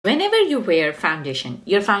Whenever you wear foundation,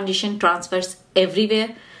 your foundation transfers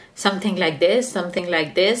everywhere. Something like this,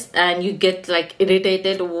 and you get like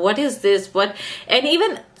irritated. What is this? What? And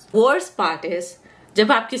even worst part is,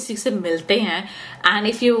 जब आप किसी से मिलते हैं, and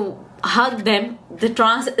if you hug them,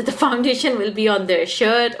 the foundation will be on their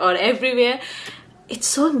shirt or everywhere. It's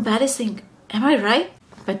so embarrassing. Am I right?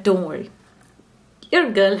 But don't worry, your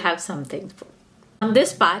girl have something. On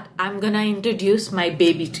this part, I'm gonna introduce my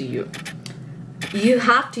baby to you. You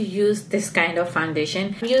have to use this kind of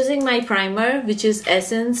foundation. I'm using my primer, which is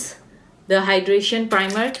Essence, the hydration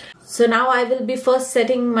primer. So now I will be first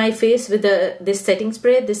setting my face with this setting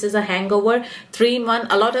spray. This is a Hangover 3-in-1.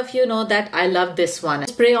 A lot of you know that I love this one.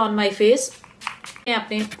 Spray on my face. मैं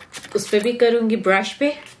अपने उस पे भी करूँगी brush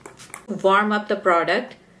पे. Warm up the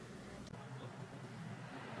product.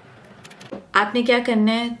 आपने क्या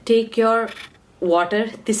करना है? Take your water.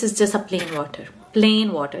 This is just a plain water.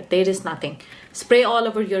 Plain water. There is nothing. Spray all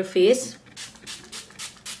over your face.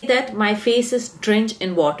 That my face is drenched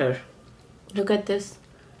in water. Look at this.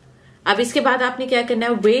 अब इसके बाद आपने क्या करना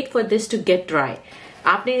है? Wait for this to get dry.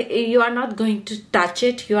 You are not going to touch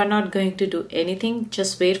it. You are not going to do anything.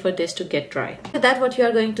 Just wait for this to get dry. So that what you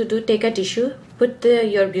are going to do? Take a tissue. Put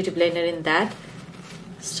your beauty blender in that.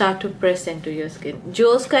 Start to press into your skin. जो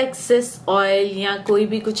उसका excess oil या कोई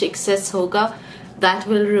भी कुछ excess होगा, that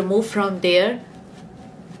will remove from there.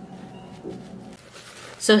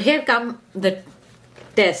 So here come the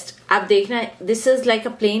test. अब देखना, this is like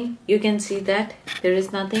a plain. You can see that there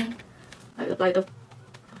is nothing. I'll apply the.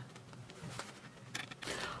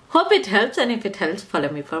 Hope it helps, and if it helps,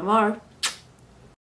 follow me for more.